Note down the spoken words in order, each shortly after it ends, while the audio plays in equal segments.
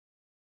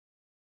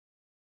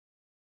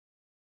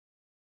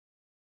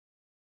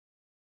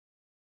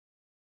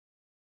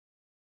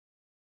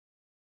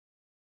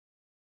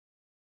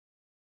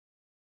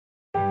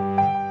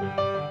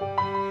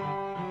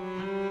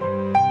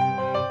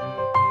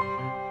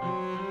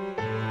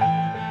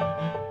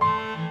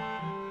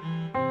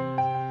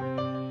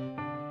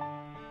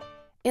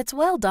It's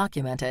well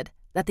documented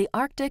that the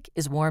Arctic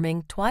is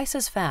warming twice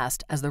as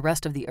fast as the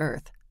rest of the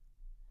Earth.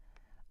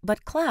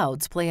 But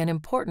clouds play an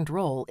important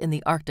role in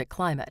the Arctic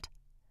climate,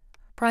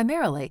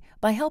 primarily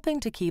by helping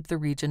to keep the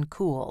region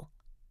cool.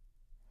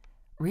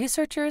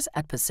 Researchers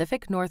at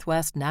Pacific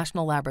Northwest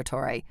National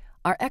Laboratory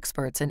are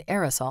experts in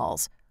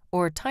aerosols,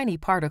 or tiny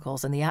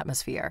particles in the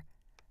atmosphere,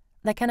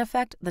 that can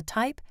affect the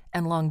type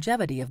and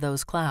longevity of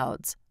those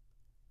clouds.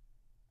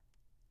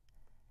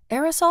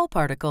 Aerosol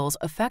particles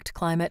affect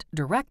climate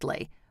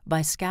directly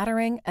by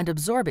scattering and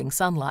absorbing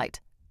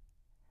sunlight.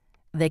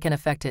 They can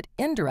affect it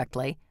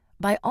indirectly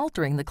by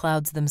altering the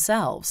clouds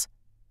themselves.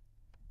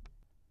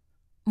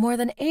 More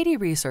than 80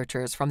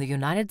 researchers from the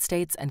United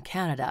States and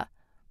Canada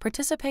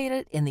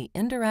participated in the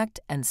Indirect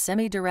and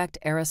Semi-Direct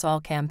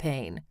Aerosol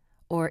Campaign,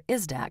 or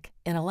ISDAC,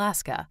 in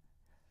Alaska,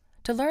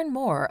 to learn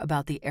more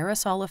about the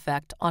aerosol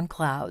effect on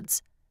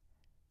clouds.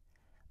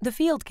 The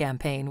field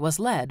campaign was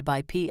led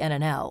by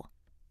PNNL.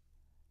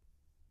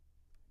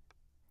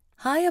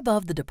 High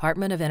above the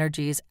Department of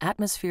Energy's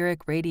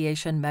Atmospheric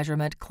Radiation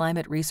Measurement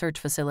Climate Research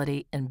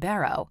Facility in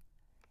Barrow,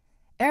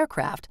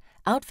 aircraft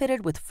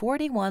outfitted with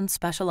 41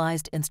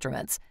 specialized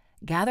instruments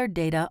gathered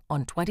data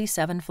on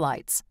 27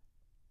 flights.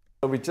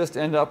 We just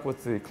end up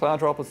with the cloud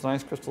droplets and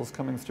ice crystals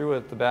coming through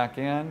at the back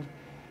end,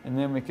 and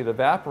then we could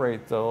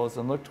evaporate those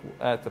and look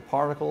at the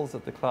particles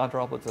that the cloud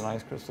droplets and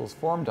ice crystals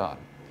formed on.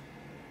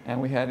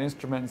 And we had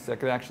instruments that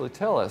could actually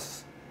tell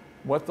us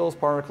what those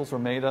particles were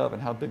made of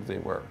and how big they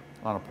were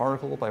on a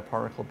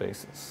particle-by-particle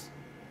basis.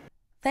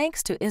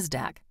 Thanks to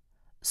ISDAC,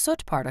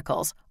 soot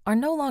particles are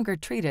no longer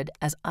treated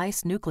as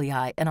ice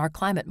nuclei in our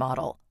climate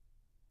model.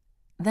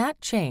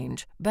 That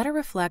change better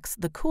reflects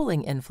the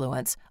cooling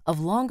influence of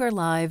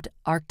longer-lived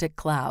Arctic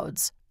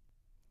clouds.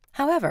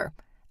 However,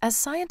 as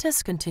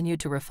scientists continue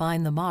to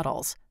refine the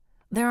models,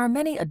 there are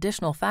many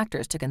additional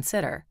factors to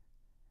consider.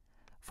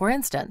 For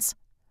instance,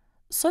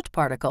 soot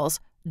particles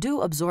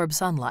do absorb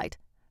sunlight,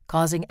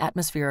 causing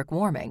atmospheric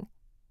warming,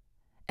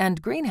 and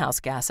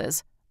greenhouse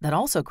gases that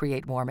also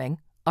create warming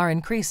are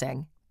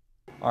increasing.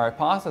 Our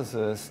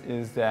hypothesis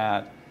is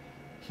that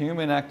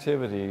human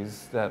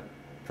activities that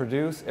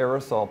produce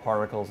aerosol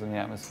particles in the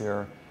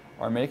atmosphere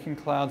are making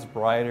clouds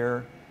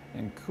brighter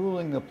and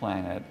cooling the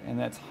planet, and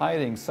that's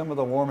hiding some of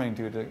the warming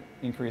due to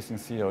increasing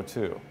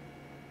CO2.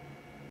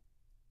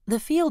 The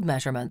field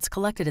measurements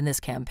collected in this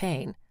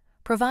campaign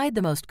provide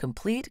the most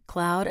complete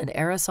cloud and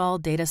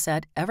aerosol data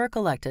set ever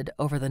collected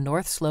over the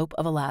North Slope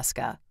of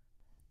Alaska.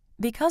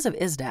 Because of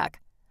ISDAC,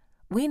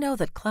 we know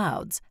that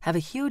clouds have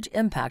a huge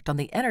impact on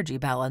the energy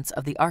balance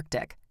of the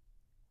Arctic.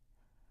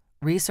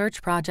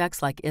 Research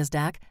projects like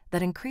ISDAC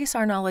that increase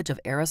our knowledge of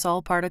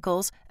aerosol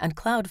particles and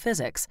cloud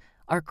physics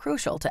are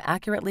crucial to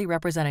accurately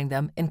representing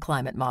them in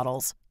climate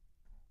models.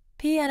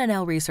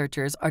 PNNL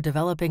researchers are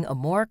developing a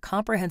more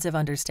comprehensive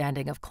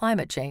understanding of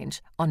climate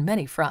change on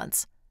many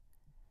fronts.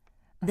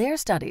 Their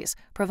studies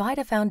provide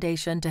a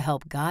foundation to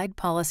help guide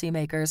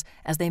policymakers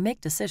as they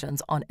make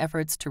decisions on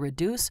efforts to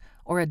reduce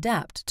or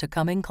adapt to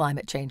coming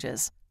climate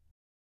changes.